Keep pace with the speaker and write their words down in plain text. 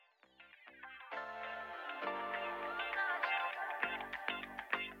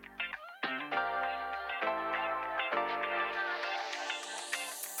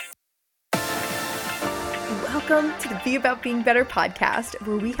Welcome to the Be About Being Better podcast,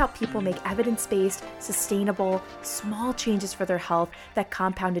 where we help people make evidence-based, sustainable, small changes for their health that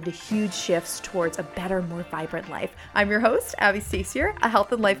compound into huge shifts towards a better, more vibrant life. I'm your host, Abby Stasier, a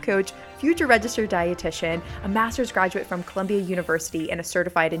health and life coach, future registered dietitian, a master's graduate from Columbia University, and a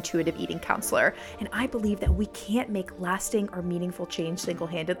certified intuitive eating counselor. And I believe that we can't make lasting or meaningful change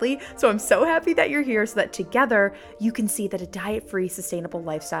single-handedly. So I'm so happy that you're here so that together you can see that a diet-free, sustainable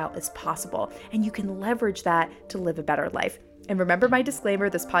lifestyle is possible, and you can leverage that to live a better life. And remember my disclaimer,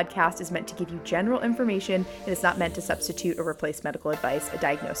 this podcast is meant to give you general information and is not meant to substitute or replace medical advice, a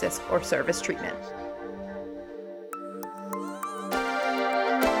diagnosis, or service treatment.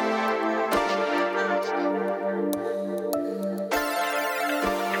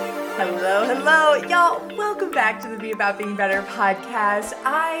 Hello, y'all. Welcome back to the Be About Being Better podcast.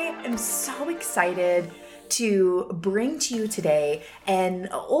 I am so excited to bring to you today an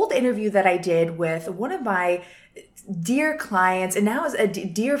old interview that I did with one of my dear clients, and now is a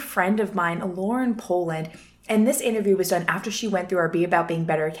dear friend of mine, Lauren Poland. And this interview was done after she went through our Be About Being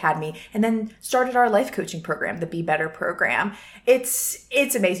Better Academy and then started our life coaching program, the Be Better program. It's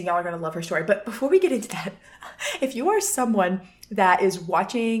amazing. Y'all are going to love her story. But before we get into that, if you are someone that is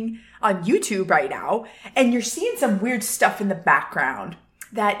watching on YouTube right now and you're seeing some weird stuff in the background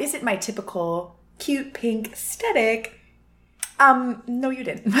that isn't my typical cute pink aesthetic, no, you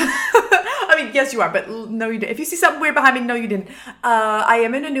didn't. I mean, yes, you are, but no, you didn't. If you see something weird behind me, no, you didn't. I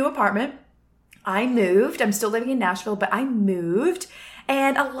am in a new apartment. I moved. I'm still living in Nashville, but I moved.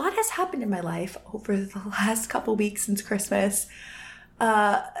 And a lot has happened in my life over the last couple weeks since Christmas.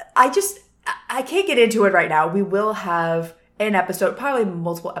 I can't get into it right now. We will have an episode, probably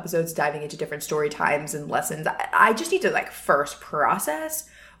multiple episodes diving into different story times and lessons. I just need to first process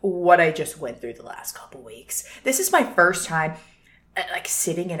what I just went through the last couple weeks. This is my first time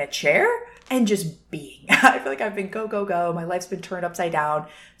sitting in a chair and just being. I feel like I've been go, go, go. My life's been turned upside down.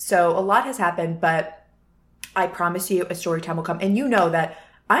 So a lot has happened, but I promise you a story time will come. And you know that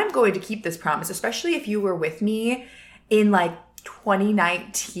I'm going to keep this promise, especially if you were with me in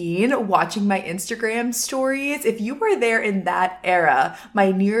 2019 watching my Instagram stories. If you were there in that era,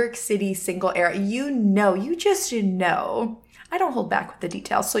 my New York City single era, you just know. I don't hold back with the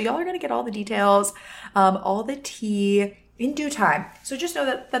details. So y'all are going to get all the details, all the tea in due time. So just know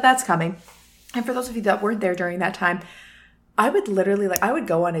that that's coming. And for those of you that weren't there during that time, I would literally, I would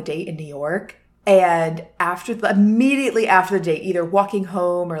go on a date in New York, and immediately after the date, either walking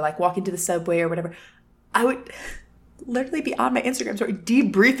home or walking to the subway or whatever, I would literally be on my Instagram story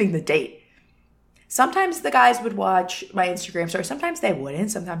debriefing the date. Sometimes the guys would watch my Instagram story. Sometimes they wouldn't.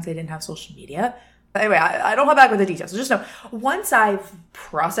 Sometimes they didn't have social media. Anyway, I don't hold back with the details. So just know, once I've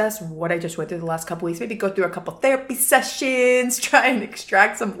processed what I just went through the last couple weeks, maybe go through a couple therapy sessions, try and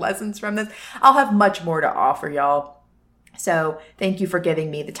extract some lessons from this, I'll have much more to offer y'all. So thank you for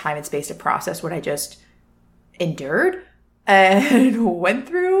giving me the time and space to process what I just endured and went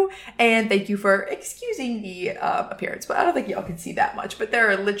through. And thank you for excusing the appearance. But I don't think y'all can see that much. But there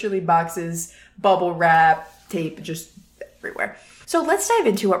are literally boxes, bubble wrap, tape, just everywhere. So let's dive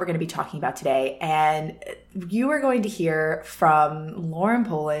into what we're going to be talking about today. And you are going to hear from Lauren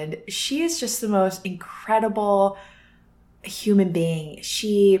Poland. She is just the most incredible human being.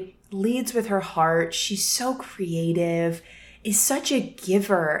 She leads with her heart. She's so creative, is such a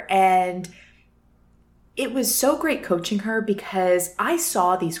giver. And it was so great coaching her because I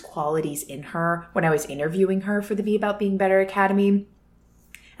saw these qualities in her when I was interviewing her for the Be About Being Better Academy.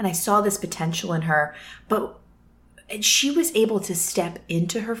 And I saw this potential in her, and she was able to step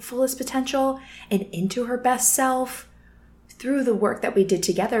into her fullest potential and into her best self through the work that we did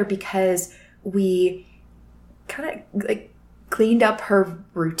together, because we kind of cleaned up her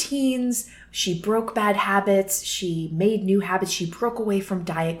routines. She broke bad habits. She made new habits. She broke away from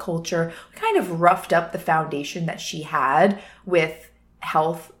diet culture. We kind of roughed up the foundation that she had with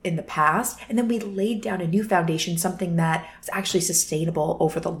health in the past. And then we laid down a new foundation, something that was actually sustainable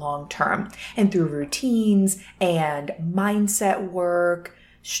over the long term. And through routines and mindset work,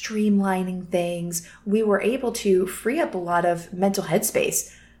 streamlining things, we were able to free up a lot of mental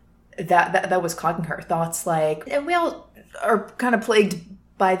headspace that was clogging her. Thoughts and we all are kind of plagued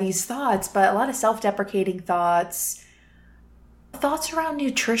by these thoughts, but a lot of self-deprecating thoughts around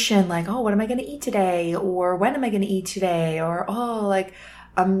nutrition, oh, what am I going to eat today? Or when am I going to eat today? Or, oh,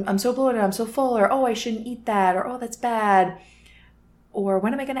 I'm so bloated, I'm so full. Or, oh, I shouldn't eat that. Or, oh, that's bad. Or,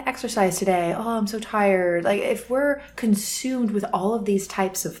 when am I going to exercise today? Oh, I'm so tired. If we're consumed with all of these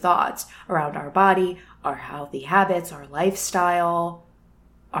types of thoughts around our body, our healthy habits, our lifestyle,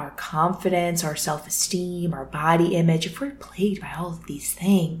 our confidence, our self-esteem, our body image, if we're plagued by all of these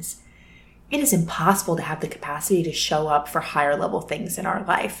things, it is impossible to have the capacity to show up for higher level things in our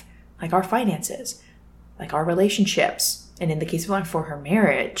life, like our finances, like our relationships, and in the case of Lauren, for her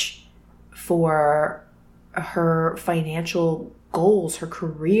marriage, for her financial goals, her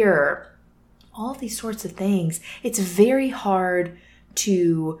career, all these sorts of things. It's very hard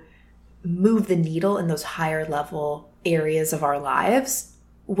to move the needle in those higher level areas of our lives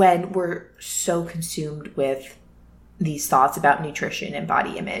when we're so consumed with these thoughts about nutrition and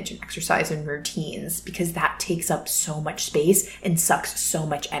body image and exercise and routines, because that takes up so much space and sucks so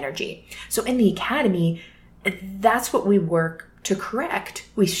much energy. So in the Academy, that's what we work to correct.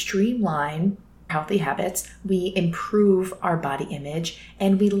 We streamline healthy habits, we improve our body image,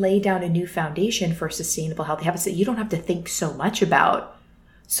 and we lay down a new foundation for sustainable healthy habits that you don't have to think so much about,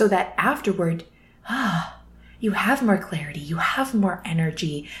 so that afterward, you have more clarity, you have more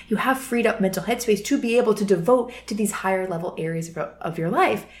energy, you have freed up mental headspace to be able to devote to these higher level areas of your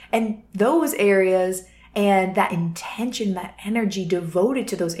life. And those areas and that intention, that energy devoted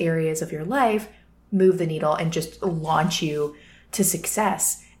to those areas of your life move the needle and just launch you to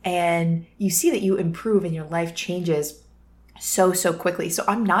success. And you see that you improve and your life changes so quickly. So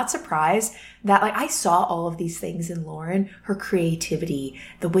I'm not surprised that I saw all of these things in Lauren, her creativity,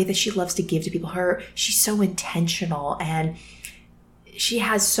 the way that she loves to give to people, she's so intentional and she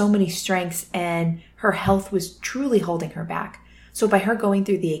has so many strengths, and her health was truly holding her back. So by her going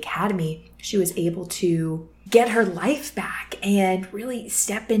through the Academy, she was able to get her life back and really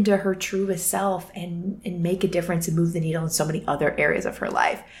step into her truest self and make a difference and move the needle in so many other areas of her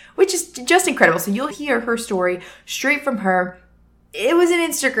life, which is just incredible. So you'll hear her story straight from her. It was an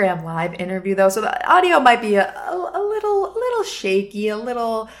Instagram live interview though, so the audio might be a little shaky, a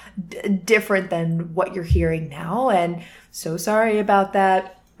little different than what you're hearing now. And so sorry about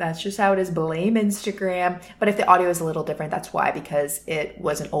that. That's just how it is. Blame Instagram. But if the audio is a little different, that's why, because it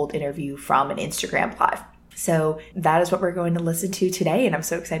was an old interview from an Instagram live. So that is what we're going to listen to today. And I'm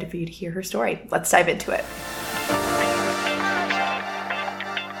so excited for you to hear her story. Let's dive into it.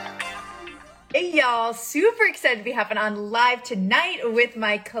 Hey y'all, super excited to be hopping on live tonight with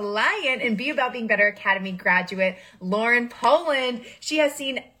my client and Be About Being Better Academy graduate, Lauren Poland. She has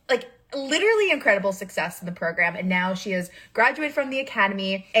seen literally incredible success in the program, and now she has graduated from the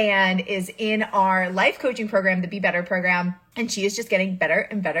Academy and is in our life coaching program, the Be Better program, and she is just getting better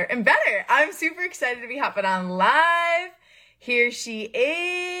and better and better. I'm super excited to be hopping on live. Here she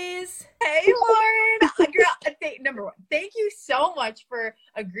is. Hey, Lauren. Girl, number one, thank you so much for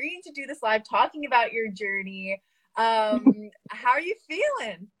agreeing to do this live, talking about your journey. How are you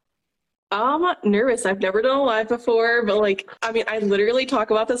feeling? Nervous. I've never done a live before, but I literally talk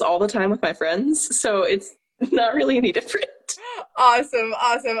about this all the time with my friends, so it's not really any different. Awesome.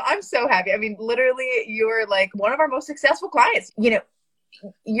 I'm so happy. I mean, literally, you're one of our most successful clients.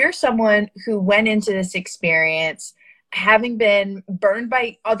 You're someone who went into this experience having been burned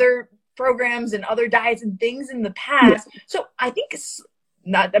by other programs and other diets and things in the past. Yeah. So I think it's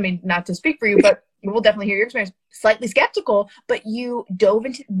not to speak for you, but we'll definitely hear your experience, slightly skeptical, but you dove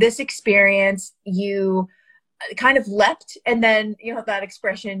into this experience, you kind of leapt, and then, that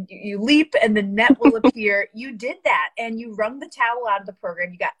expression, you leap and the net will appear. You did that, and you wrung the towel out of the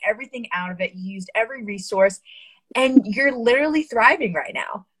program. You got everything out of it. You used every resource, and you're literally thriving right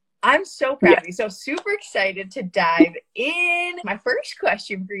now. I'm so proud of you. So super excited to dive in. My first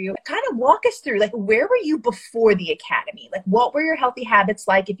question for you, kind of walk us through, where were you before the Academy? What were your healthy habits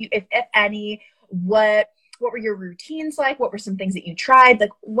like, if any? What were your routines like? What were some things that you tried?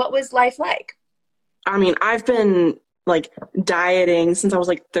 What was life like? I mean, I've been dieting since I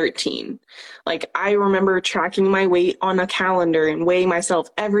was 13. I remember tracking my weight on a calendar and weighing myself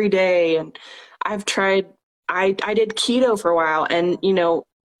every day. And I've tried, I did keto for a while, and,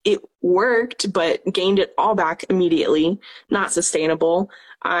 it worked, but gained it all back immediately. Not sustainable.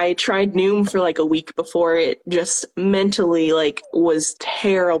 I tried Noom for a week before it just mentally was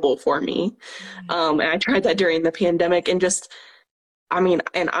terrible for me. And I tried that during the pandemic, and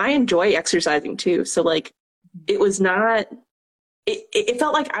and I enjoy exercising too. So it was not, it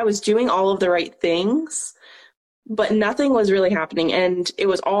felt like I was doing all of the right things, but nothing was really happening. And it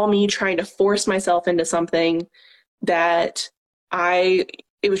was all me trying to force myself into something that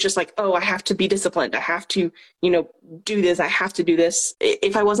it was just oh, I have to be disciplined. I have to, do this. I have to do this.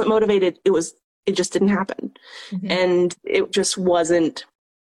 If I wasn't motivated, it just didn't happen. Mm-hmm. And it just wasn't,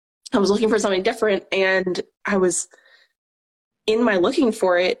 I was looking for something different, and I was in my looking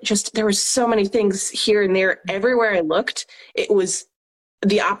for it. Just, there were so many things here and there. Everywhere I looked, it was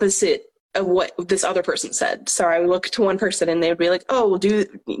the opposite of what this other person said. So I would look to one person and they would be like, oh, well,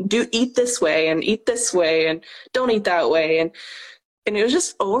 do eat this way and eat this way and don't eat that way. And And it was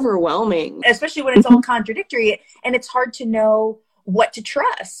just overwhelming. Especially when it's all contradictory and it's hard to know what to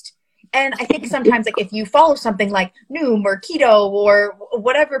trust. And I think sometimes, like, if you follow something like Noom or keto or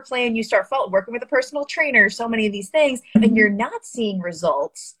whatever plan you start following, working with a personal trainer, so many of these things, and you're not seeing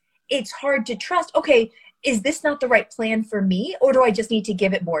results, it's hard to trust, okay, is this not the right plan for me, or do I just need to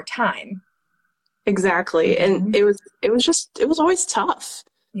give it more time? Exactly. And Mhm. it was always tough.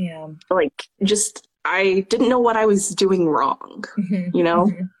 Yeah. Like, just, I didn't know what I was doing wrong, Mhm. you know?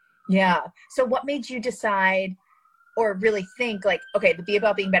 Mhm. Yeah. So what made you decide or really think like, okay, the Be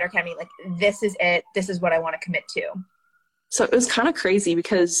About Being Better Academy, like this is it. This is what I want to commit to. So it was kind of crazy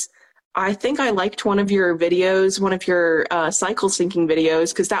because I think I liked one of your videos, one of your cycle syncing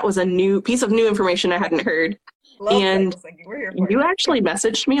videos, because that was a new piece of new information I hadn't heard. Love And cycle syncing. We're here for you you. actually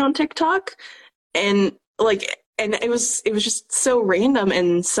messaged me on TikTok, and and it was just so random.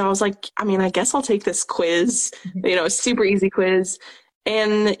 And so I was like, I mean, I guess I'll take this quiz, you know, a super easy quiz.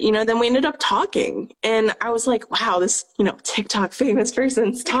 And, you know, then we ended up talking, and I was like, wow, this, you know, TikTok famous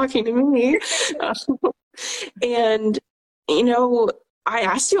person's talking to me. And, you know, I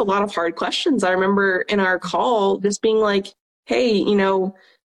asked you a lot of hard questions. I remember in our call just being like, hey, you know,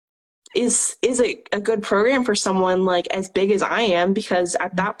 is it a good program for someone like as big as I am? Because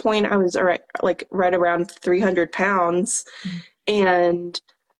at that point I was like right around 300 pounds. And,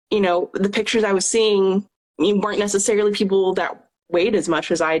 you know, the pictures I was seeing weren't necessarily people that weighed as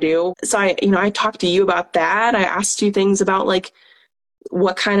much as I do. So I talked to you about that. I asked you things about like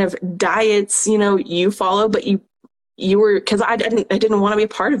what kind of diets, you know, you follow, but you were, because I didn't want to be a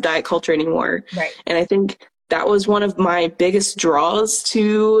part of diet culture anymore. Right. And I think that was one of my biggest draws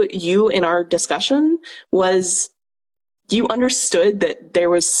to you in our discussion was you understood that there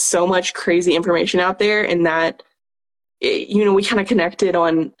was so much crazy information out there, and that you know, we kind of connected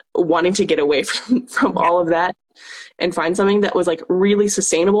on wanting to get away from Yeah. all of that and find something that was like really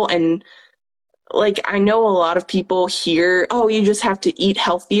sustainable. And like, I know a lot of people hear, oh, you just have to eat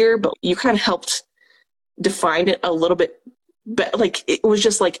healthier, but you kind of helped define it a little bit. But like, it was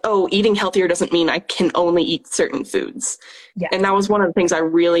just like, oh, eating healthier doesn't mean I can only eat certain foods. Yeah. And that was one of the things I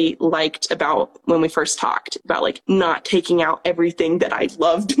really liked about when we first talked about like not taking out everything that I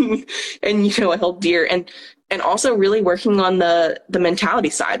loved and you know, held dear, and also really working on the mentality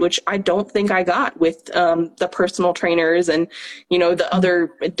side, which I don't think I got with the personal trainers and, you know, the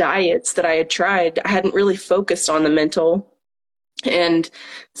other diets that I had tried. I hadn't really focused on the mental. And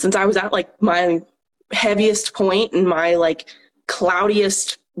since I was at like my heaviest point and my like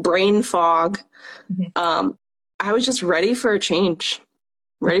cloudiest brain fog, Mhm. um, I was just ready for a change,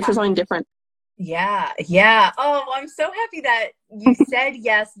 ready for something different. Yeah, yeah. Oh, I'm so happy that you said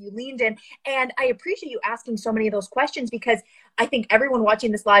yes, you leaned in. And I appreciate you asking so many of those questions because I think everyone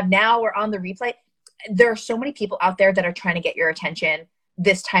watching this live now or on the replay, there are so many people out there that are trying to get your attention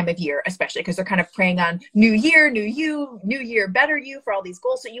this time of year, especially because they're kind of preying on new year, new you, new year, better you for all these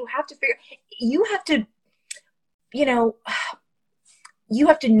goals. So you have to figure, you have to, you know, you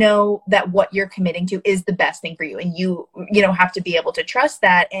have to know that what you're committing to is the best thing for you, and you know have to be able to trust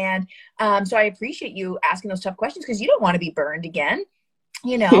that. And so I appreciate you asking those tough questions because you don't want to be burned again,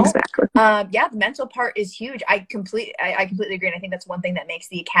 you know. Exactly. Yeah, the mental part is huge. I completely agree, and I think that's one thing that makes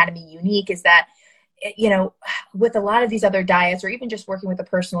the academy unique is that, you know, with a lot of these other diets or even just working with a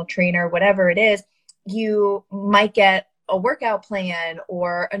personal trainer, whatever it is, you might get a workout plan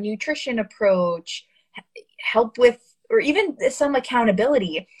or a nutrition approach, help with, or even some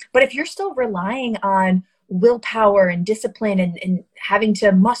accountability. But if you're still relying on willpower and discipline and having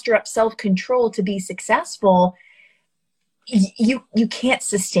to muster up self-control to be successful, you can't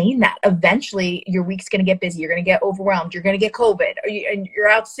sustain that. Eventually your week's going to get busy, you're going to get overwhelmed, you're going to get COVID, and you're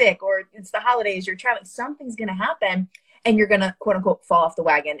out sick, or it's the holidays, you're traveling, something's going to happen, and you're going to quote unquote fall off the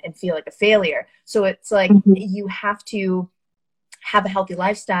wagon and feel like a failure. So it's like you have to have a healthy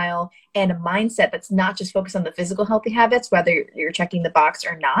lifestyle and a mindset that's not just focused on the physical healthy habits, whether you're checking the box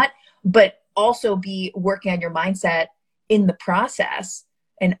or not, but also be working on your mindset in the process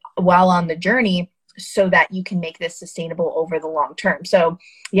and while on the journey, so that you can make this sustainable over the long term. So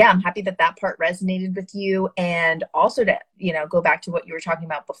yeah, I'm happy that that part resonated with you. And also to, you know, go back to what you were talking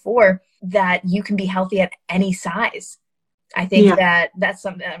about before, that you can be healthy at any size. I think Yeah. that that's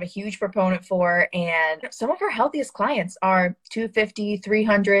something I'm a huge proponent for. And some of our healthiest clients are 250,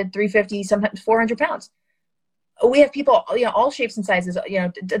 300, 350, sometimes 400 pounds. We have people, you know, all shapes and sizes, you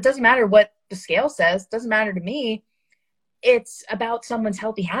know, it doesn't matter what the scale says, doesn't matter to me. It's about someone's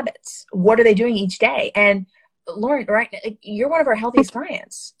healthy habits. What are they doing each day? And Lauren, right, you're one of our healthiest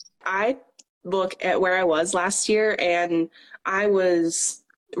clients. I look at where I was last year, and I was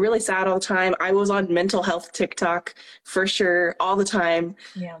really sad all the time. I was on mental health TikTok for sure all the time.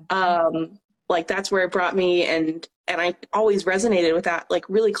 Yeah. Like that's where it brought me, and I always resonated with that like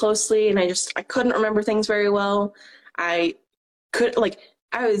really closely, and I couldn't remember things very well. I could like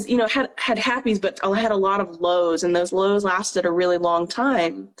I was, had happies, but I had a lot of lows, and those lows lasted a really long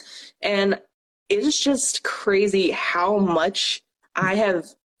time. And it is just crazy how much I have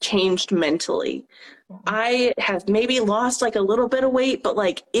changed mentally. I have maybe lost like a little bit of weight, but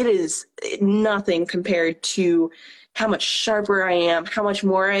like it is nothing compared to how much sharper I am, how much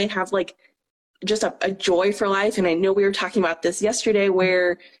more I have like just a joy for life. And I know we were talking about this yesterday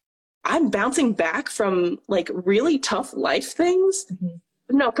where I'm bouncing back from like really tough life things.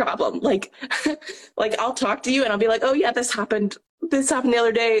 Mm-hmm. No problem. Like, like I'll talk to you and I'll be like, oh yeah, this happened. This happened the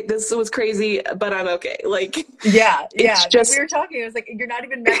other day. This was crazy, but I'm okay. Like, yeah. it's just, we were talking. It was like, you're not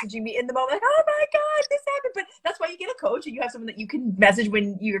even messaging me in the moment. Like, oh my God, this happened. But that's why you get a coach and you have someone that you can message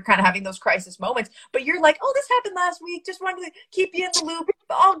when you're kind of having those crisis moments. But you're like, oh, this happened last week. Just wanted to keep you in the loop.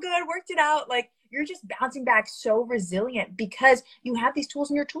 All good. Worked it out. Like, you're just bouncing back so resilient because you have these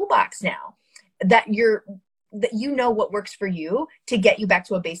tools in your toolbox now that you know what works for you to get you back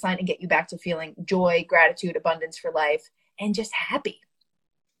to a baseline and get you back to feeling joy, gratitude, abundance for life, and just happy.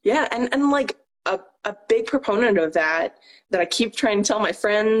 yeah. And like a big proponent of that I keep trying to tell my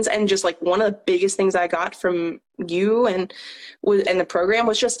friends, and just like one of the biggest things I got from you and the program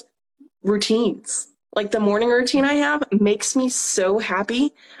was just routines. Like the morning routine I have makes me so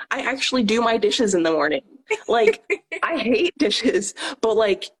happy. I actually do my dishes in the morning. Like I hate dishes, but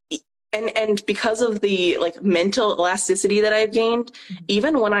like, and because of the like mental elasticity that I've gained,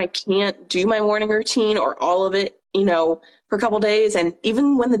 even when I can't do my morning routine or all of it, for a couple days, and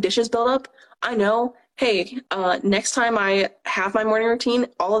even when the dishes build up, I know, hey, next time I have my morning routine,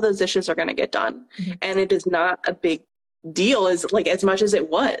 all of those dishes are going to get done. Mm-hmm. And it is not a big deal as much as it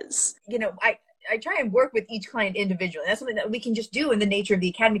was. I try and work with each client individually. That's something that we can just do in the nature of the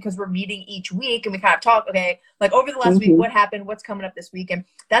academy because we're meeting each week and we kind of talk, okay, like over the last week, what happened? What's coming up this week? And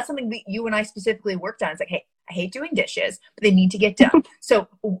that's something you and I specifically worked on. It's like, hey, I hate doing dishes, but they need to get done. So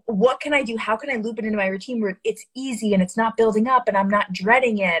what can I do? How can I loop it into my routine where it's easy and it's not building up and I'm not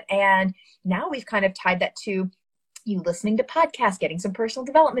dreading it? And now we've kind of tied that to you listening to podcasts, getting some personal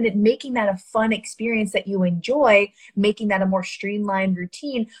development, and making that a fun experience that you enjoy, making that a more streamlined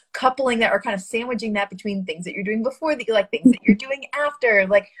routine, coupling that or kind of sandwiching that between things that you're doing before that you like, things that you're doing after.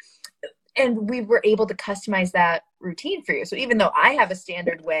 Like, and we were able to customize that routine for you. So even though I have a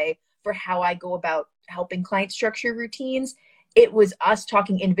standard way for how I go about helping clients structure routines, it was us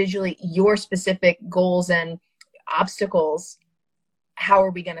talking individually your specific goals and obstacles. How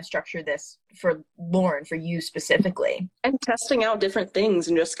are we going to structure this for Lauren, for you specifically? And testing out different things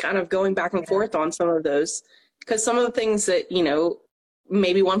and just kind of going back and forth on some of those. Because some of the things that,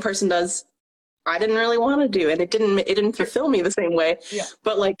 maybe one person does, I didn't really want to do. And it didn't fulfill me the same way. Yeah.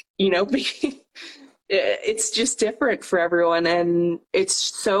 But like, it's just different for everyone. And it's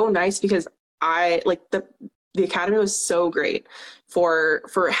so nice because I like the Academy was so great for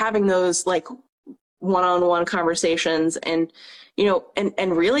having those like one-on-one conversations, and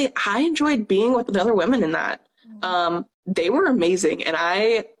and really I enjoyed being with the other women in that. They were amazing, and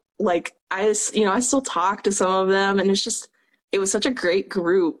I still talk to some of them, and it was such a great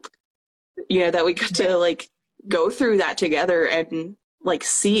group, that we got to like go through that together and like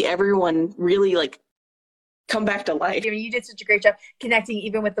see everyone really like come back to life. You did such a great job connecting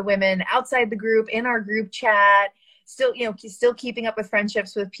even with the women outside the group, in our group chat. Still keeping up with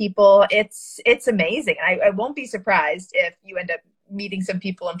friendships with people. It's amazing. I won't be surprised if you end up meeting some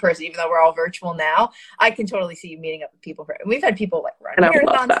people in person, even though we're all virtual now. I can totally see you meeting up with people. We've had people like run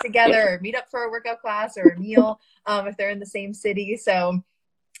marathons together, or meet up for a workout class or a meal if they're in the same city. So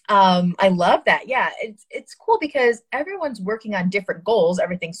I love that. Yeah, it's cool because everyone's working on different goals.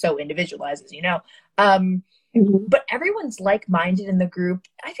 Everything's so individualized, as you know. But everyone's like-minded in the group.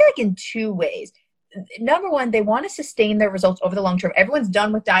 I feel like in two ways. Number one, they want to sustain their results over the long term. Everyone's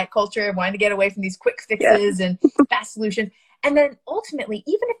done with diet culture, wanting to get away from these quick fixes and fast solutions. And then ultimately,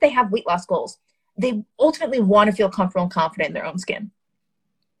 even if they have weight loss goals, they ultimately want to feel comfortable and confident in their own skin.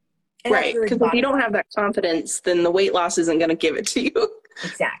 And right. Because if you don't have that confidence, then the weight loss isn't going to give it to you.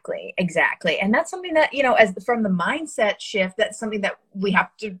 Exactly. And that's something that, as from the mindset shift, that's something that we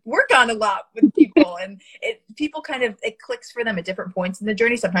have to work on a lot with people. And people it clicks for them at different points in the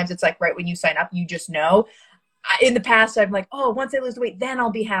journey. Sometimes it's like right when you sign up, you just know. In the past, I'm like, oh, once I lose the weight, then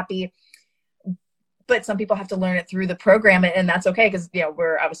I'll be happy. But some people have to learn it through the program, and that's okay because,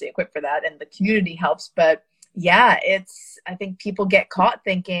 we're obviously equipped for that and the community helps. But yeah, I think people get caught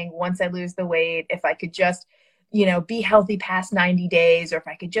thinking once I lose the weight, if I could just be healthy past 90 days, or if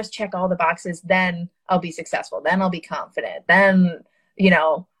I could just check all the boxes, then I'll be successful. Then I'll be confident. Then,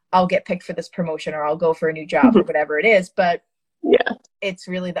 I'll get picked for this promotion or I'll go for a new job or whatever it is. But Yeah. it's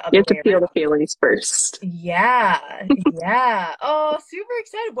really the You other have to way feel around. the feelings first. Yeah. Yeah. Oh, super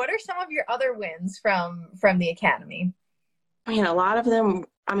excited. What are some of your other wins from the academy? I mean, a lot of them,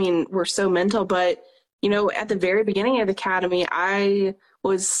 I mean, were so mental, but at the very beginning of the academy, I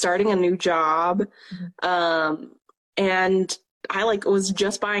was starting a new job, Hmm. um, and I like was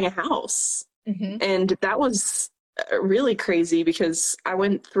just buying a house. Hmm. And that was really crazy because I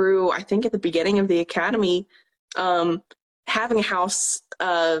went through, I think at the beginning of the academy, um, having a house,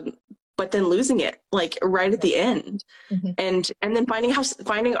 but then losing it like right at the end. Hmm. And then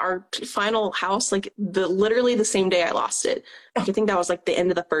finding our final house like the literally the same day I lost it. Like I think that was like the end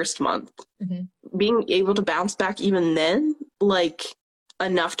of the first month. Hmm. Being able to bounce back even then, like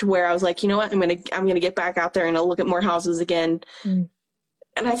enough to where I was like, you know what, I'm gonna get back out there and I'll look at more houses again.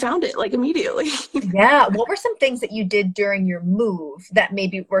 And I found it like immediately. Yeah. What were some things that you did during your move that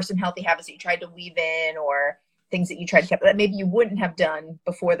maybe were some healthy habits that you tried to weave in, or things that you tried to keep that maybe you wouldn't have done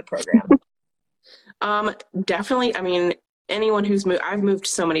before the program? Definitely. I mean, anyone who's moved, I've moved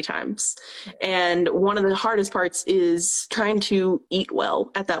so many times. And one of the hardest parts is trying to eat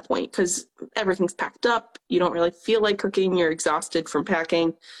well at that point because everything's packed up. You don't really feel like cooking. You're exhausted from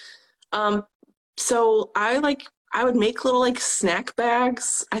packing. Um, so I would make little like snack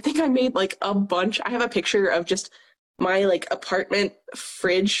bags. I think I made like a bunch. I have a picture of just my like apartment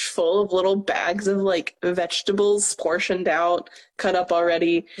fridge full of little bags of like vegetables portioned out, cut up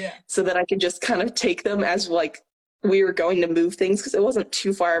already, Yeah. so that I could just kind of take them as like we were going to move things because it wasn't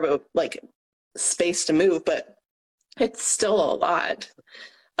too far of a like space to move, but it's still a lot.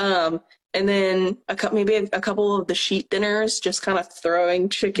 Um, and then maybe a couple of the sheet dinners, just kind of throwing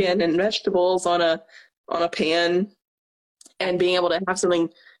chicken and vegetables on a pan and being able to have something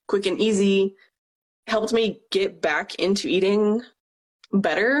quick and easy helped me get back into eating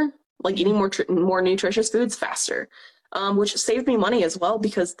better, like eating more nutritious foods faster, which saved me money as well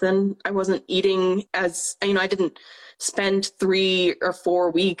because then I wasn't eating as I didn't spend 3 or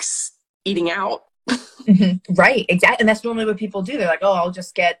 4 weeks eating out. Right, exactly. And that's normally what people do. They're like, oh, I'll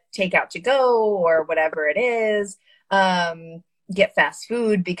just get takeout to go or whatever it is, get fast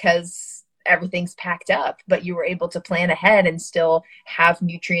food because everything's packed up. But you were able to plan ahead and still have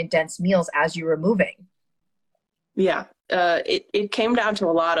nutrient dense meals as you were moving. Yeah, it came down to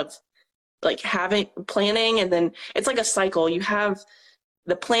a lot of like having planning, and then it's like a cycle. You have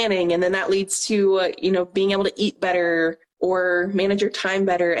the planning, and then that leads to being able to eat better or manage your time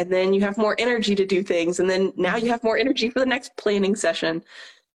better, and then you have more energy to do things, and then now you have more energy for the next planning session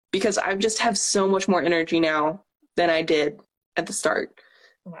because I just have so much more energy now than I did at the start,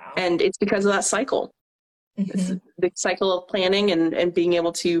 Wow. and it's because of that cycle. It's Hmm. the cycle of planning and being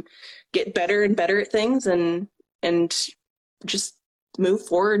able to get better and better at things and just move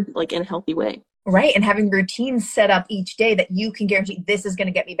forward like in a healthy way. Right. And having routines set up each day that you can guarantee this is going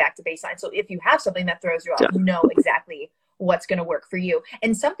to get me back to baseline. So if you have something that throws you off, So, you know exactly what's going to work for you.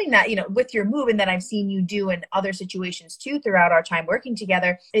 And something that, with your move and that I've seen you do in other situations too throughout our time working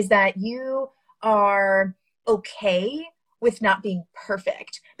together is that you are okay with not being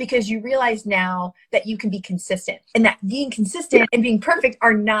perfect because you realize now that you can be consistent and that being yeah. consistent and being perfect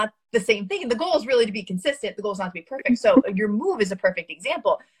are not the same thing. And the goal is really to be consistent. The goal is not to be perfect. So your move is a perfect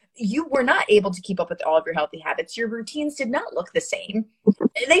example. You were not able to keep up with all of your healthy habits. Your routines did not look the same.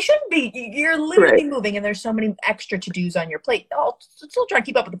 They shouldn't be. You're literally Right. moving, and there's so many extra to dos on your plate. I'll still try to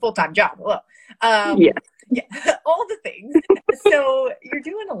keep up with a full time job. Hello. Yeah. Yeah, all the things. So you're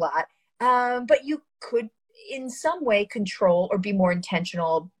doing a lot, but you could, in some way, control or be more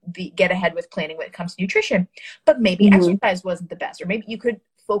intentional, get ahead with planning when it comes to nutrition. But maybe Hmm. exercise wasn't the best, or maybe you could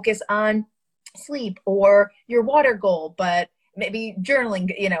focus on sleep or your water goal, but maybe journaling,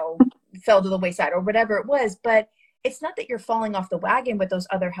 fell to the wayside or whatever it was. But it's not that you're falling off the wagon with those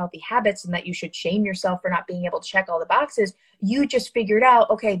other healthy habits and that you should shame yourself for not being able to check all the boxes. You just figured out,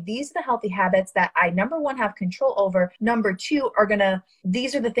 okay, these are the healthy habits that I, number one, have control over. Number two,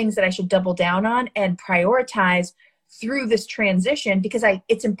 these are the things that I should double down on and prioritize through this transition because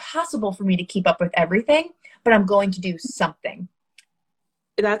it's impossible for me to keep up with everything, but I'm going to do something.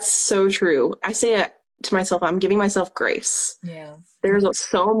 That's so true. I say it to myself, I'm giving myself grace. Yeah. There's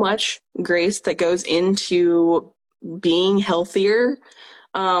so much grace that goes into being healthier,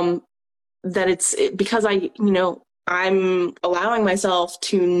 um, that because I'm allowing myself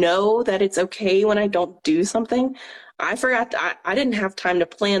to know that it's okay when I don't do something. I forgot I didn't have time to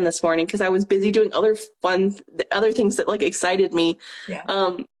plan this morning because I was busy doing other things that like excited me, Yeah.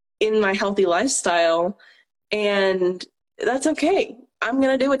 um, in my healthy lifestyle. and that's okay. I'm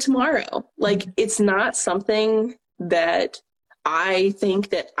going to do it tomorrow. Like, Mhm. it's not something that I think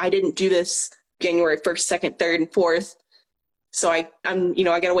that I didn't do this January 1st, 2nd, 3rd, and 4th. So I got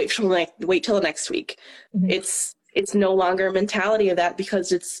to wait till the next week. Mhm. It's no longer a mentality of that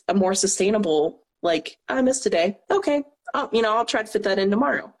because it's a more sustainable, like, I missed a day. Okay. I'll try to fit that in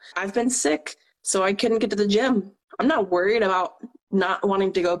tomorrow. I've been sick, so I couldn't get to the gym. I'm not worried about not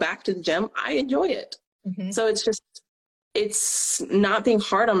wanting to go back to the gym. I enjoy it. Mhm. So it's not being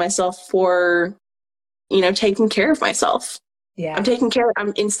hard on myself for, taking care of myself. Yeah.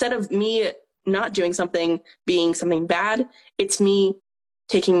 I'm instead of me not doing something being something bad, it's me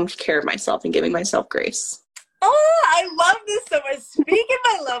taking care of myself and giving myself grace. Oh, I love this so much. Speaking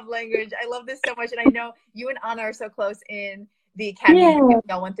my love language, I love this so much. And I know you and Anna are so close in the academy. Yeah.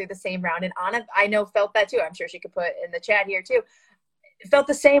 Y'all went through the same round. And Anna, I know, felt that too. I'm sure she could put in the chat here too. Felt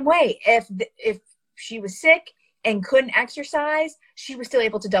the same way. If she was sick and couldn't exercise, she was still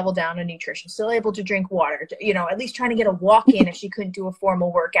able to double down on nutrition, still able to drink water, at least trying to get a walk in if she couldn't do a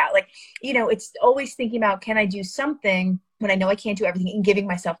formal workout. Like, it's always thinking about, can I do something when I know I can't do everything, and giving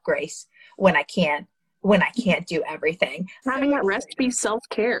myself grace when I can't do everything. So Having that rest be exciting.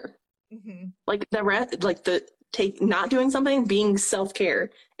 self-care. Mm-hmm. Like the rest, like the take not doing something being self-care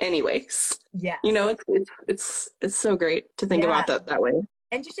anyways. Yes. It's so great to think Yeah. about that way.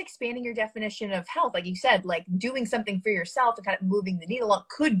 And just expanding your definition of health, like you said, like doing something for yourself and kind of moving the needle up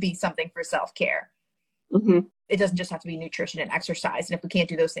could be something for self-care. Hmm. It doesn't just have to be nutrition and exercise. And if we can't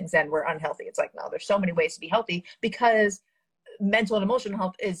do those things, then we're unhealthy. It's like, no, there's so many ways to be healthy, because mental and emotional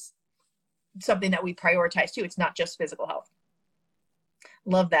health is something that we prioritize too. It's not just physical health.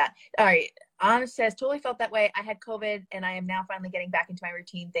 Love that. All right. Anna says, totally felt that way. I had COVID and I am now finally getting back into my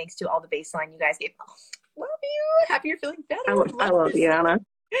routine thanks to all the baseline you guys gave. Oh, love you. Happy you're feeling better. I Love love this. you, Anna.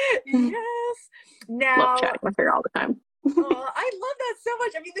 Yes. Love Now, chatting with her all the time. oh, I love that so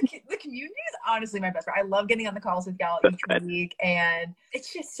much. I mean, the community is honestly my best friend. I love getting on the calls with y'all That's each good. week, and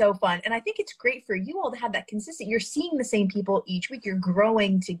it's just so fun. And I think it's great for you all to have that consistent. You're seeing the same people each week. You're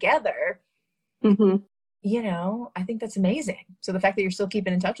growing together. Hmm. I think that's amazing. So the fact that you're still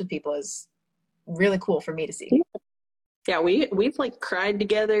keeping in touch with people is really cool for me to see. Yeah, we've like cried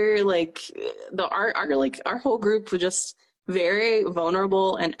together. Like our whole group was just very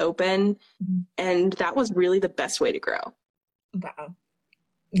vulnerable and open, Mhm. and that was really the best way to grow. Wow.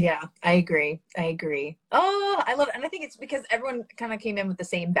 Yeah, I agree. I agree. Oh, I love it. And I think it's because everyone kind of came in with the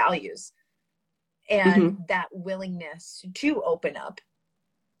same values and Hmm. that willingness to open up.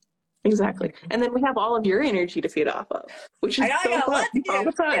 Exactly. And then we have all of your energy to feed off of, which I is know I so got a fun lot to all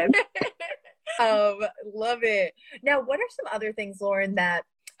the time. give. Love it. Now, what are some other things, Lauren, that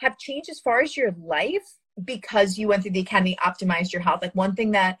have changed as far as your life because you went through the academy, optimized your health? Like one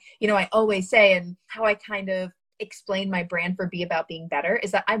thing that, I always say, and how I kind of explain my brand for Be About Being Better, is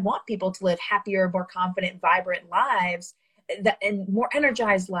that I want people to live happier, more confident, vibrant lives, and more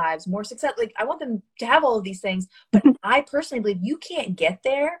energized lives, more success. Like I want them to have all of these things, but I personally believe you can't get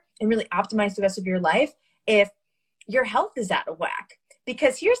there and really optimize the rest of your life if your health is out of whack.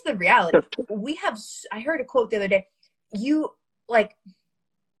 Because here's the reality. I heard a quote the other day. You like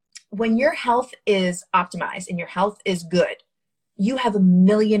when your health is optimized and your health is good, you have a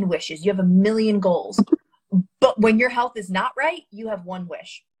million wishes, you have a million goals. But when your health is not right, you have one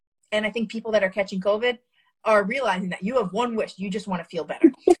wish. And I think people that are catching COVID are realizing that you have one wish. You just want to feel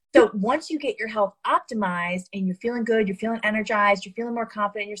better. So once you get your health optimized and you're feeling good, you're feeling energized, you're feeling more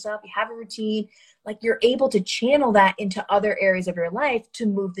confident in yourself, you have a routine, like you're able to channel that into other areas of your life to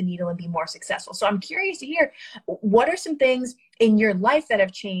move the needle and be more successful. So I'm curious to hear, what are some things in your life that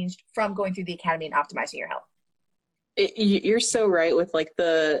have changed from going through the academy and optimizing your health? You're so right with like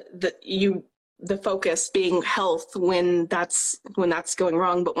the focus being health when that's going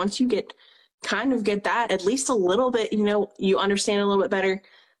wrong. But once you get that at least a little bit, you understand a little bit better.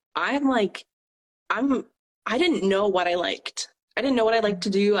 I'm like I'm I didn't know what I liked. I didn't know what I liked to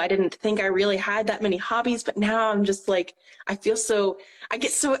do. I didn't think I really had that many hobbies, but now I'm just like I get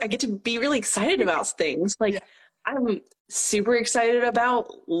to be really excited about things. Yeah. Like I'm super excited about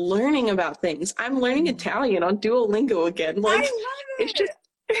learning about things. I'm learning Italian on Duolingo again. I Like it's love just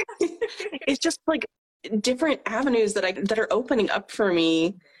it's just like different avenues that are opening up for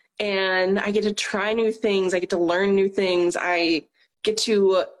me, and I get to try new things. I get to learn new things. I get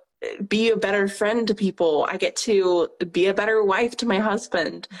to be a better friend to people. I get to be a better wife to my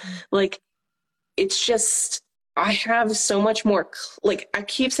husband. it. Like it's just I have so much more like I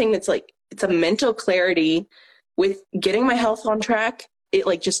keep saying it's like it's a mental clarity with getting my health on track. It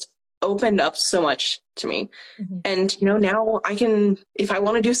like just opened up so much to me. Mhm. And, now I can, if I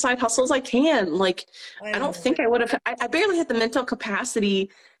want to do side hustles, I can. Like, I I don't love think it. I would have, I barely had the mental capacity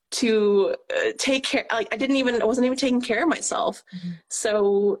to take care. Like, I wasn't even taking care of myself. Mhm.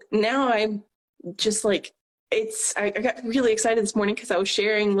 So now I'm just like, I got really excited this morning because I was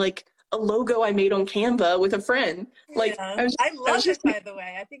sharing like a logo I made on Canva with a friend. Like, Yeah. I was, I I was love it, just, by the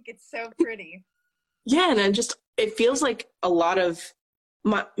way. I think it's so pretty. yeah. And it feels like a lot of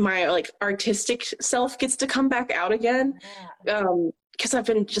my like artistic self gets to come back out again. Yeah. Because I've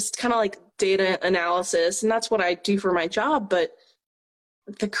been just kind of like data analysis, and that's what I do for my job. But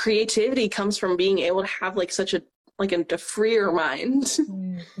the creativity comes from being able to have like such a freer mind.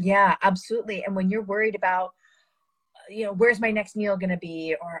 Yeah, absolutely. And when you're worried about, where's my next meal going to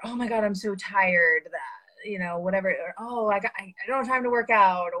be? Or, oh my God, I'm so tired that, whatever. Or, oh, I don't have time to work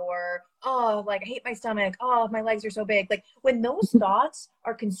out. Or, oh, like I hate my stomach. Oh, my legs are so big. Like when those thoughts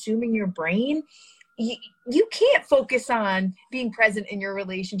are consuming your brain, you, you can't focus on being present in your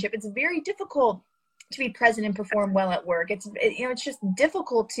relationship. It's very difficult to be present and perform well at work. It's just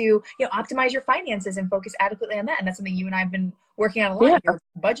difficult to, optimize your finances and focus adequately on that. And that's something you and I've been working on a lot. Yeah, You're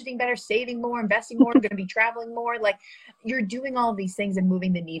budgeting better, saving more, investing more, going to be traveling more. Like you're doing all of these things and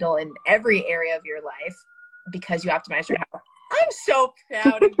moving the needle in every area of your life because you optimize your health. I'm so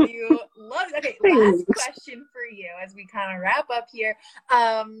proud of you. Love it. Okay, last thanks. question for you as we kind of wrap up here.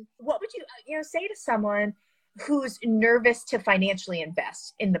 What would you say to someone who's nervous to financially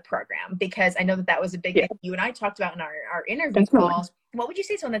invest in the program? Because I know that was a big Yeah, thing you and I talked about in our interview definitely. calls. What would you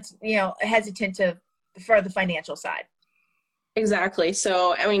say to someone that's, hesitant for the financial side? Exactly.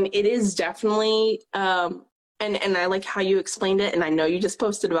 So, I mean, it is definitely, and I like how you explained it, and I know you just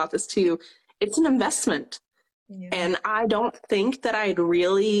posted about this too. It's an investment. Yeah. And I don't think that I'd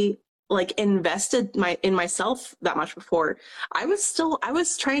really like invested in myself that much before. I was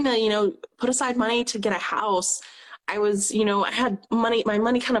trying to, put aside money to get a house. I had money, my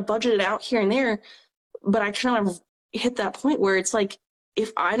money kind of budgeted out here and there, but I kind of hit that point where it's like,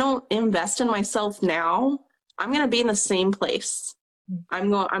 if I don't invest in myself now, I'm going to be in the same place. I'm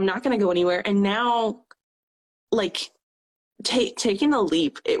not going to go anywhere. And now, like, taking the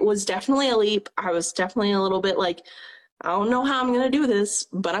leap, it was definitely a leap. I was definitely a little bit like, I don't know how I'm gonna do this,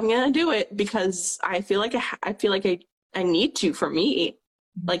 but I'm gonna do it because I feel like I need to for me,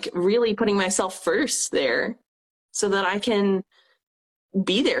 like really putting myself first there so that I can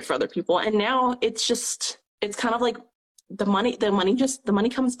be there for other people. And now it's kind of like the money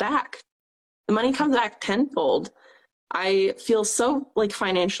comes back. The money comes back tenfold. I feel so like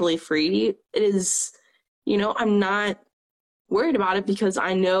financially free. It is, I'm not worried about it because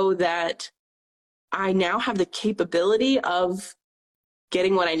I know that I now have the capability of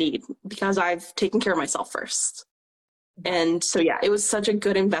getting what I need because I've taken care of myself first. And so, yeah, it was such a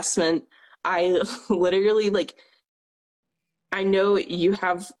good investment. I literally like, I know you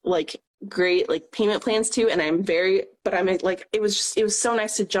have like great like payment plans too. And but I'm like, it was so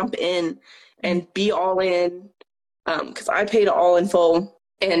nice to jump in and be all in. Cause I paid all in full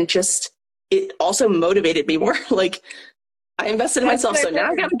and just, it also motivated me more. Like I invested in That's myself. what So I've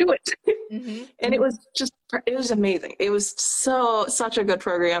now I got heard. to do it. And Hmm. it was amazing. It was such a good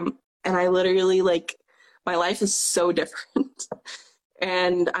program. And I literally like, my life is so different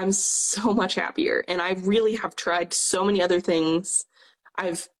and I'm so much happier. And I really have tried so many other things.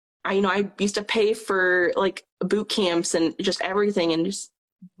 I've, I used to pay for like boot camps and just everything and just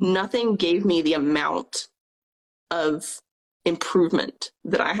nothing gave me the amount of improvement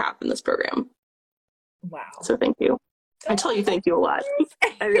that I have in this program. Wow. So thank you. I tell Oh, you thank you a lot. of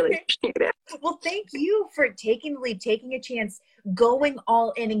I really course. appreciate it. Well, thank you for taking the leap, taking a chance, going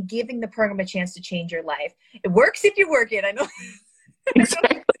all in, and giving the program a chance to change your life. It works if you work it. I know. I know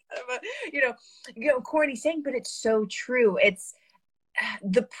Exactly. it's kind of corny saying, but it's so true. It's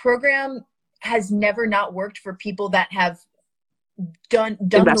the program has never not worked for people that have done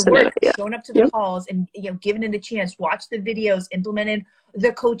the Invested in work, it. Yeah. shown up to the Yep. calls, and given it a chance, watched the videos, implemented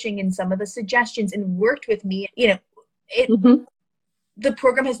the coaching and some of the suggestions, and worked with me. It Mm-hmm. the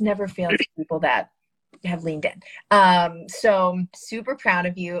program has never failed for people that have leaned in. So I'm super proud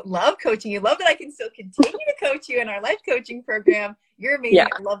of you. Love coaching you. Love that I can still continue to coach you in our life coaching program. You're Yeah. amazing.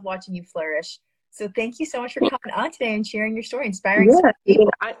 I love watching you flourish. So thank you so much for coming on today and sharing your story, inspiring so Yeah. many people.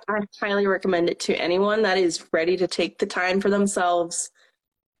 I highly recommend it to anyone that is ready to take the time for themselves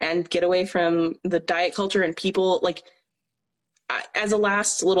and get away from the diet culture and people. Like, as a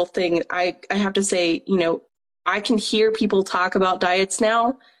last little thing, I have to say, I can hear people talk about diets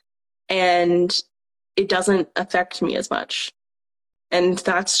now and it doesn't affect me as much. And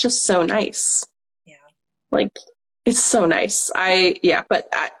that's just so nice. Yeah. Like, it's so nice. Yeah,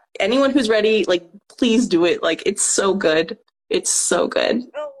 but anyone who's ready, like, please do it. Like, it's so good. It's so good.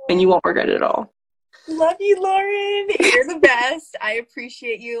 And you won't regret it at all. Love you, Lauren. You're the best. I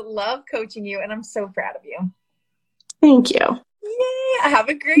appreciate you. Love coaching you. And I'm so proud of you. Thank you. Yay. Have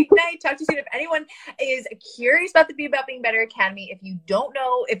a great night. Talk to you soon. If anyone is curious about the Be About Being Better Academy, if you don't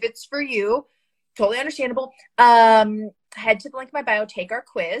know if it's for you, totally understandable. Head to the link in my bio, take our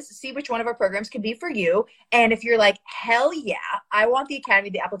quiz, see which one of our programs can be for you. And if you're like, hell yeah, I want the Academy,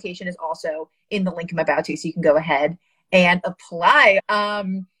 the application is also in the link in my bio too. So you can go ahead and apply.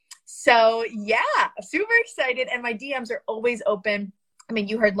 So yeah, super excited. And my DMs are always open. I mean,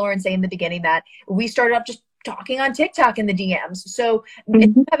 you heard Lauren say in the beginning that we started off just talking on TikTok in the DMs. So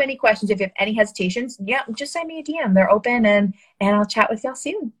if you have any questions, if you have any hesitations, yeah, just send me a DM. They're open and I'll chat with y'all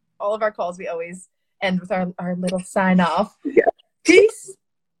soon. All of our calls, we always end with our little sign off. Yeah. Peace,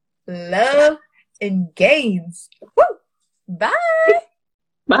 love, and gains. Woo! Bye.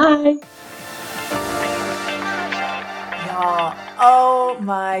 Bye. Y'all, oh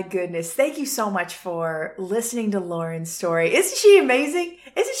my goodness. Thank you so much for listening to Lauren's story. Isn't she amazing?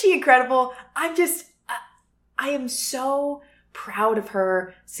 Isn't she incredible? I am so proud of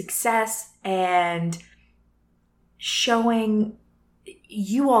her success and showing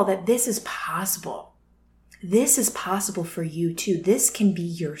you all that this is possible. This is possible for you too. This can be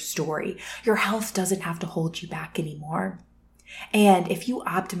your story. Your health doesn't have to hold you back anymore. And if you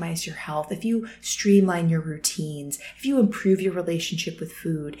optimize your health, if you streamline your routines, if you improve your relationship with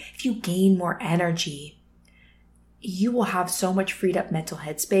food, if you gain more energy, you will have so much freed up mental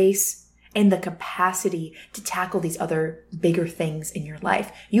headspace and the capacity to tackle these other bigger things in your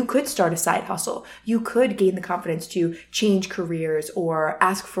life. You could start a side hustle. You could gain the confidence to change careers or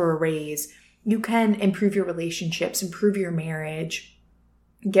ask for a raise. You can improve your relationships, improve your marriage,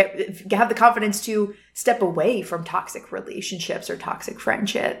 have the confidence to step away from toxic relationships or toxic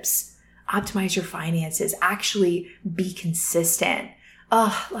friendships, optimize your finances, actually be consistent.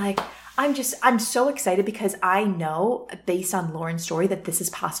 I'm so excited because I know based on Lauren's story that this is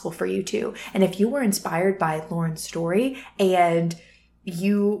possible for you too. And if you were inspired by Lauren's story and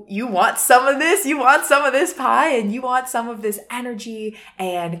you want some of this, you want some of this pie and you want some of this energy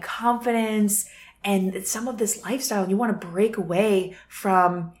and confidence and some of this lifestyle, and you want to break away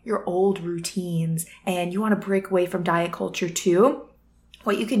from your old routines and you want to break away from diet culture too,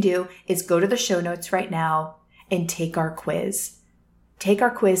 what you can do is go to the show notes right now and take our quiz. Take our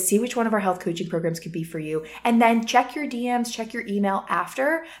quiz, see which one of our health coaching programs could be for you, and then check your DMs, check your email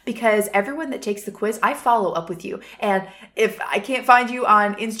after, because everyone that takes the quiz, I follow up with you. And if I can't find you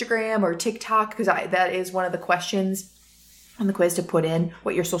on Instagram or TikTok, because that is one of the questions on the quiz to put in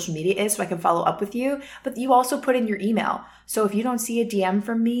what your social media is so I can follow up with you, but you also put in your email. So if you don't see a DM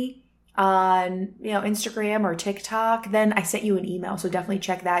from me on Instagram or TikTok, then I sent you an email. So definitely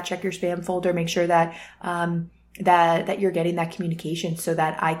check that, check your spam folder, make sure that that you're getting that communication so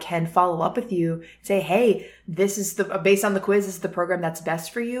that I can follow up with you, say, hey, this is based on the quiz, this is the program that's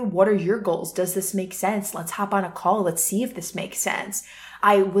best for you. What are your goals? Does this make sense? Let's hop on a call. Let's see if this makes sense.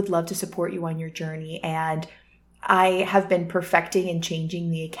 I would love to support you on your journey. And I have been perfecting and changing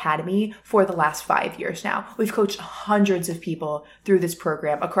the Academy for the last 5 years now. We've coached hundreds of people through this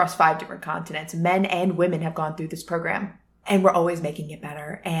program across 5 different continents. Men and women have gone through this program, and we're always making it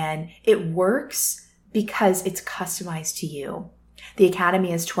better. And it works because it's customized to you. The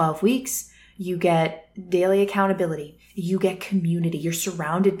Academy is 12 weeks. You get daily accountability. You get community. You're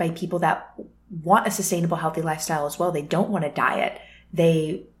surrounded by people that want a sustainable, healthy lifestyle as well. They don't want a diet.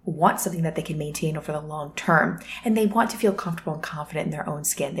 They want something that they can maintain over the long term. And they want to feel comfortable and confident in their own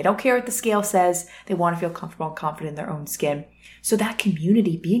skin. They don't care what the scale says. They want to feel comfortable and confident in their own skin. So that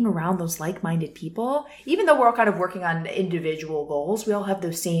community, being around those like-minded people, even though we're all kind of working on individual goals, we all have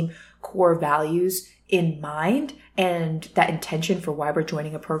those same core values in mind and that intention for why we're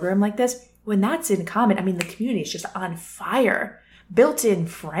joining a program like this. When that's in common, I mean, the community is just on fire, built-in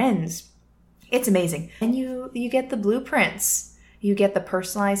friends. It's amazing. And you get the blueprints. You get the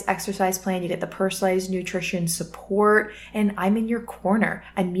personalized exercise plan. You get the personalized nutrition support. And I'm in your corner.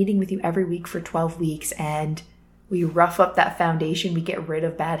 I'm meeting with you every week for 12 weeks. And we rough up that foundation. We get rid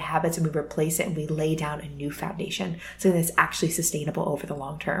of bad habits and we replace it and we lay down a new foundation. Something that's actually sustainable over the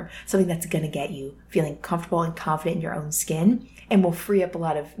long term. Something that's going to get you feeling comfortable and confident in your own skin and will free up a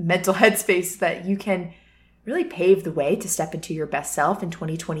lot of mental headspace so that you can really pave the way to step into your best self in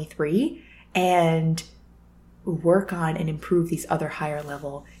 2023 and work on and improve these other higher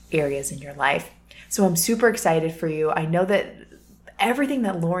level areas in your life. So I'm super excited for you. I know that everything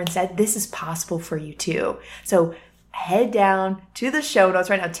that Lauren said, this is possible for you too. So head down to the show notes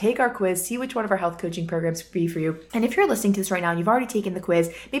right now, take our quiz, see which one of our health coaching programs would be for you. And if you're listening to this right now and you've already taken the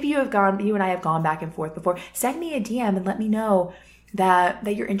quiz, maybe you and I have gone back and forth before, send me a DM and let me know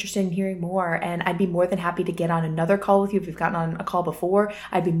that you're interested in hearing more. And I'd be more than happy to get on another call with you. If you've gotten on a call before,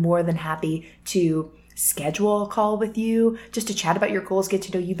 I'd be more than happy to schedule a call with you just to chat about your goals, get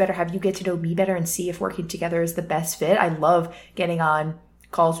to know you better, have you get to know me better, and see if working together is the best fit. I love getting on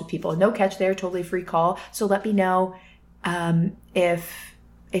calls with people. No catch there, totally free call. So let me know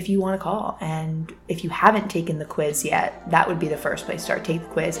if you want to call. And if you haven't taken the quiz yet, that would be the first place to start. Take the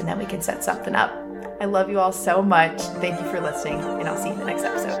quiz and then we can set something up. I love you all so much. Thank you for listening, and I'll see you in the next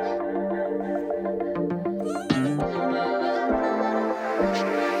episode.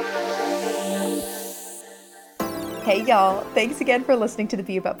 Hey y'all, thanks again for listening to the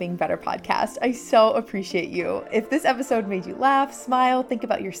Be About Being Better podcast. I so appreciate you. If this episode made you laugh, smile, think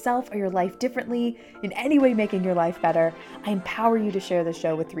about yourself or your life differently, in any way making your life better, I empower you to share the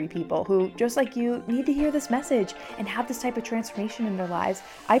show with 3 people who, just like you, need to hear this message and have this type of transformation in their lives.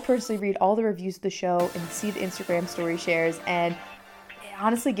 I personally read all the reviews of the show and see the Instagram story shares, and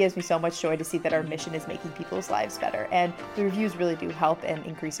honestly gives me so much joy to see that our mission is making people's lives better, and the reviews really do help in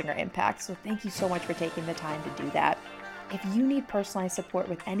increasing our impact. So thank you so much for taking the time to do that. If you need personalized support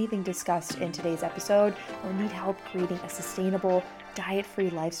with anything discussed in today's episode or need help creating a sustainable,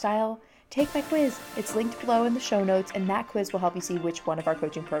 diet-free lifestyle, take my quiz. It's linked below in the show notes, and that quiz will help you see which one of our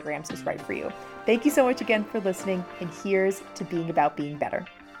coaching programs is right for you. Thank you so much again for listening, and here's to being about being better.